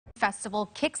Festival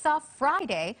kicks off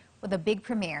Friday with a big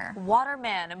premiere.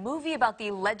 Waterman, a movie about the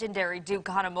legendary Duke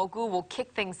Kahanamoku, will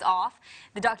kick things off.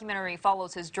 The documentary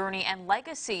follows his journey and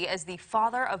legacy as the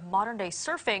father of modern-day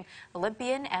surfing,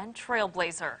 Olympian and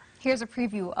trailblazer. Here's a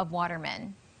preview of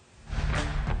Waterman.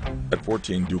 At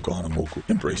 14, Duke Kahanamoku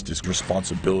embraced his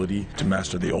responsibility to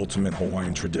master the ultimate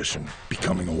Hawaiian tradition,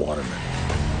 becoming a waterman.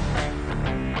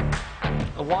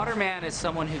 A waterman is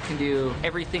someone who can do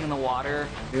everything in the water.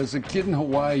 As a kid in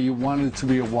Hawaii, you wanted to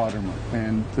be a waterman,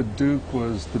 and the Duke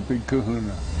was the big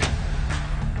kahuna.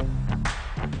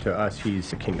 To us, he's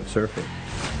the king of surfing.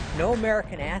 No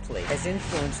American athlete has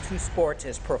influenced two sports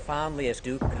as profoundly as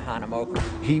Duke Kahanamoku.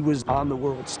 He was on the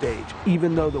world stage,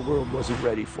 even though the world wasn't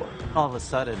ready for it. All of a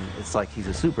sudden, it's like he's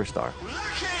a superstar.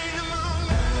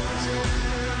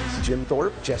 Jim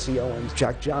Thorpe, Jesse Owens,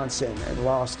 Jack Johnson, and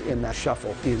lost in that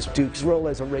shuffle is Duke's role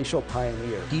as a racial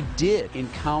pioneer. He did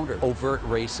encounter overt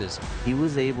racism. He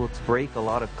was able to break a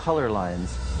lot of color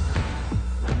lines.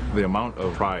 The amount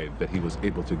of pride that he was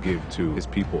able to give to his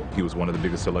people. He was one of the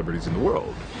biggest celebrities in the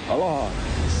world. Aloha.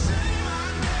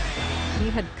 He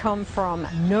had come from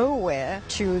nowhere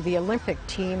to the Olympic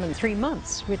team in 3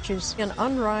 months, which is an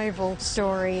unrivaled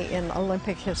story in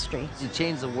Olympic history. He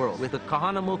changed the world with the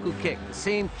Kahanamoku kick, the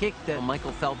same kick that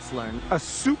Michael Phelps learned. A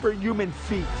superhuman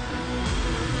feat.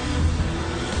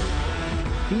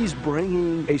 He's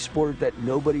bringing a sport that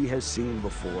nobody has seen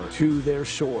before to their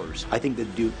shores. I think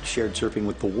that Duke shared surfing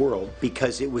with the world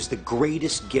because it was the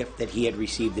greatest gift that he had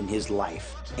received in his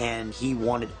life, and he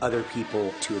wanted other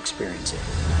people to experience it.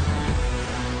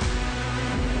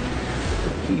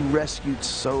 He rescued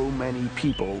so many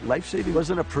people. Lifesaving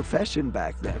wasn't a profession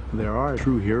back then. There are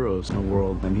true heroes in the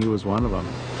world, and he was one of them.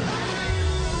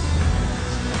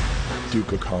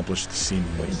 Duke accomplished the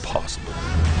seemingly impossible.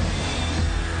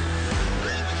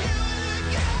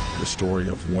 The story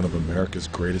of one of America's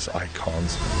greatest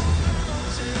icons.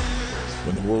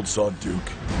 When the world saw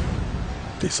Duke,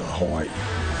 they saw Hawaii.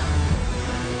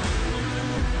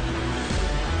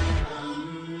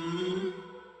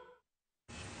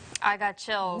 I got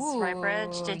chills, right,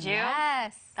 Bridge? Did you?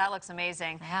 Yes. That looks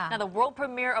amazing. Yeah. Now, the world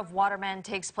premiere of Waterman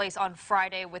takes place on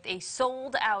Friday with a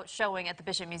sold-out showing at the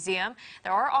Bishop Museum.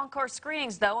 There are encore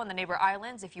screenings, though, on the neighbor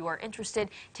islands. If you are interested,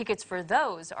 tickets for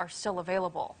those are still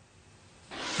available.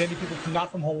 Many people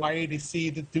not from Hawaii, they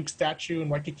see the Duke statue in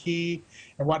Waikiki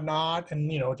and whatnot,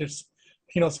 and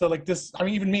so like this. I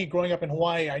mean, even me growing up in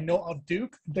Hawaii, I know of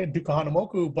Duke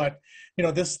Kahanamoku, but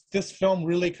this film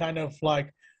really kind of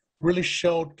like really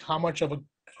showed how much of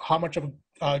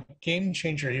a game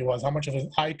changer he was, how much of an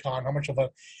icon, how much of an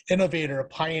innovator, a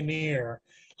pioneer,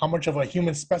 how much of a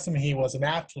human specimen he was, an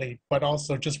athlete, but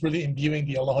also just really imbuing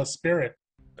the aloha spirit.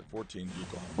 At 14,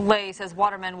 Lay says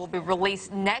Waterman will be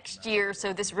released next year,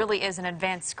 so this really is an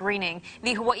advanced screening.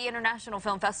 The Hawaii International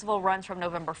Film Festival runs from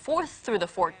November 4th through the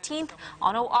 14th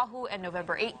on Oahu and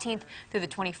November 18th through the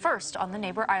 21st on the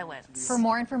neighbor islands. For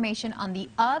more information on the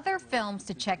other films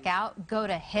to check out, go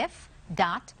to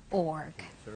hif.org.